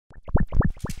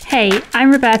Hey,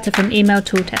 I'm Roberta from Email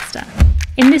Tool Tester.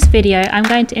 In this video, I'm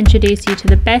going to introduce you to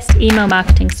the best email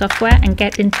marketing software and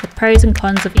get into the pros and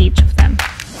cons of each of them.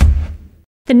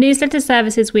 The newsletter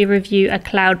services we review are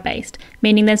cloud-based,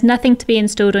 meaning there's nothing to be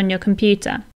installed on your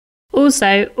computer.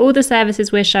 Also, all the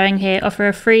services we're showing here offer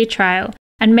a free trial,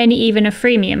 and many even a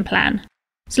freemium plan.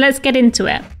 So let's get into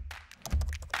it.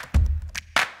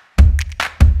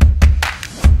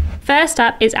 First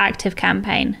up is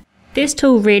ActiveCampaign. This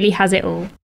tool really has it all.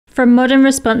 From modern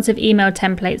responsive email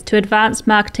templates to advanced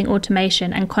marketing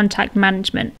automation and contact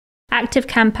management,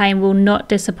 ActiveCampaign will not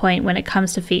disappoint when it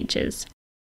comes to features.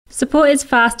 Support is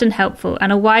fast and helpful, and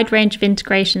a wide range of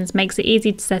integrations makes it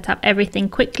easy to set up everything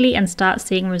quickly and start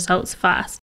seeing results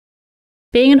fast.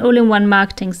 Being an all-in-one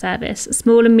marketing service,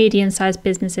 small and medium-sized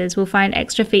businesses will find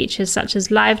extra features such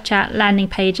as live chat, landing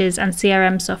pages, and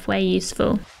CRM software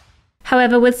useful.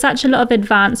 However, with such a lot of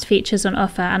advanced features on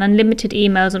offer and unlimited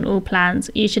emails on all plans,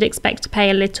 you should expect to pay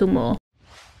a little more.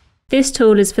 This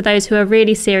tool is for those who are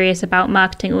really serious about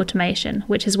marketing automation,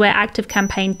 which is where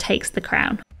ActiveCampaign takes the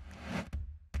crown.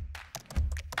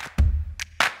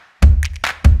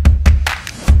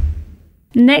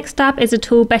 Next up is a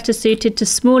tool better suited to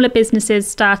smaller businesses,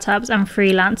 startups, and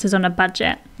freelancers on a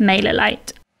budget,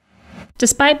 MailerLite.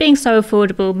 Despite being so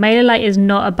affordable, MailerLite is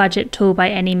not a budget tool by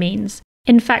any means.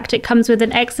 In fact, it comes with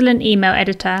an excellent email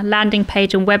editor, landing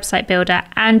page and website builder,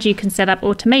 and you can set up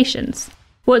automations.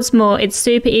 What's more, it's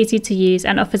super easy to use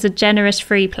and offers a generous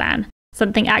free plan,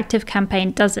 something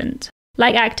ActiveCampaign doesn't.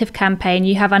 Like ActiveCampaign,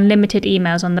 you have unlimited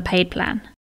emails on the paid plan.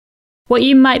 What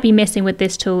you might be missing with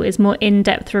this tool is more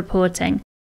in-depth reporting,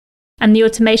 and the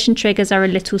automation triggers are a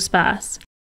little sparse.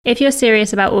 If you're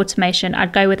serious about automation,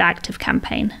 I'd go with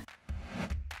ActiveCampaign.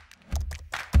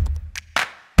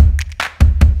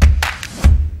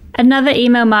 Another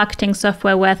email marketing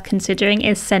software worth considering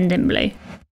is Sendinblue.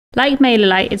 Like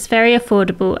MailerLite, it's very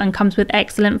affordable and comes with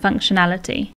excellent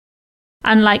functionality.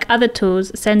 Unlike other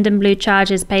tools, Sendinblue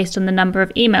charges based on the number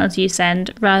of emails you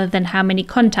send rather than how many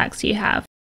contacts you have,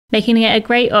 making it a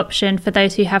great option for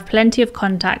those who have plenty of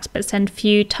contacts but send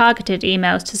few targeted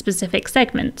emails to specific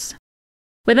segments.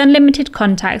 With unlimited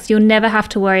contacts, you'll never have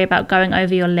to worry about going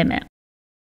over your limit.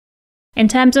 In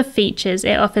terms of features,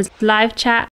 it offers live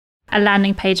chat, a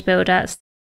landing page builder,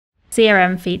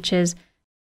 CRM features,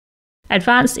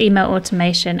 advanced email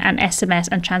automation, and SMS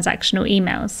and transactional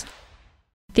emails.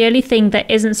 The only thing that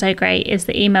isn't so great is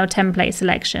the email template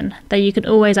selection, though you can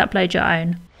always upload your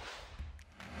own.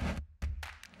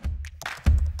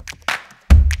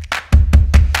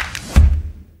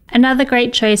 Another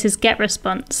great choice is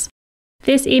GetResponse.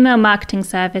 This email marketing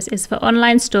service is for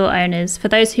online store owners, for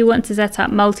those who want to set up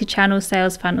multi-channel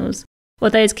sales funnels, or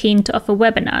those keen to offer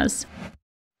webinars.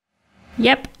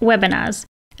 Yep, webinars.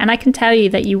 And I can tell you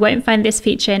that you won't find this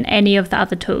feature in any of the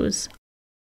other tools.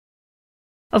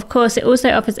 Of course, it also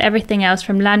offers everything else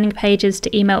from landing pages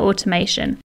to email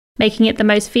automation, making it the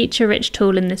most feature-rich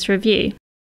tool in this review.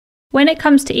 When it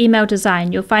comes to email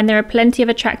design, you'll find there are plenty of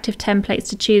attractive templates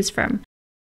to choose from,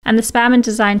 and the spam and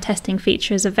design testing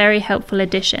feature is a very helpful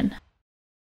addition.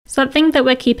 Something that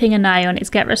we're keeping an eye on is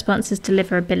GetResponse's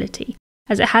deliverability,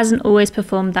 as it hasn't always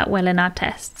performed that well in our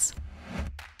tests.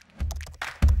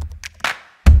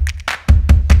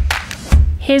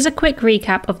 Here's a quick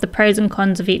recap of the pros and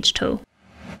cons of each tool.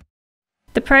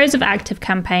 The pros of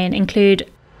ActiveCampaign include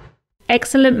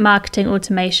excellent marketing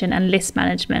automation and list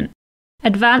management,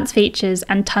 advanced features,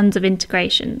 and tons of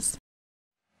integrations.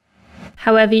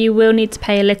 However, you will need to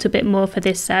pay a little bit more for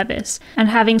this service, and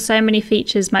having so many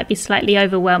features might be slightly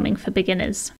overwhelming for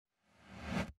beginners.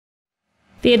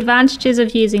 The advantages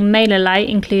of using MailerLite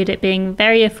include it being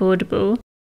very affordable,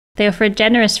 they offer a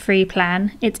generous free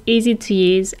plan, it's easy to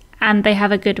use, and they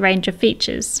have a good range of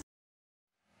features.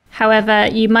 However,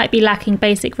 you might be lacking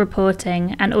basic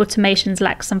reporting, and automations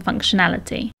lack some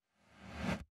functionality.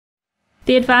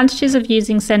 The advantages of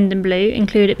using Sendinblue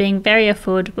include it being very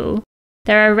affordable,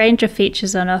 there are a range of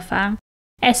features on offer,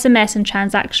 SMS and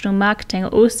transactional marketing are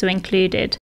also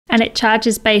included, and it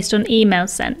charges based on emails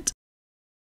sent.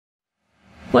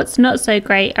 What's not so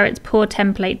great are its poor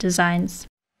template designs.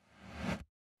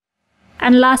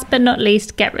 And last but not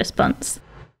least, GetResponse.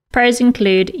 Pros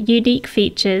include unique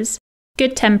features,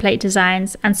 good template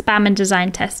designs, and spam and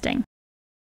design testing.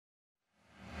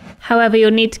 However,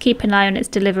 you'll need to keep an eye on its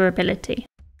deliverability.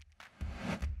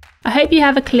 I hope you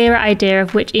have a clearer idea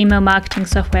of which email marketing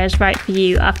software is right for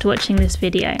you after watching this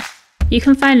video. You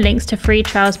can find links to free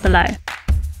trials below.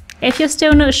 If you're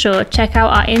still not sure, check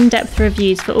out our in-depth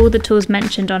reviews for all the tools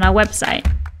mentioned on our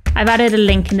website. I've added a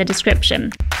link in the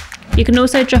description. You can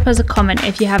also drop us a comment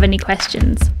if you have any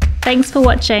questions. Thanks for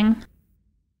watching.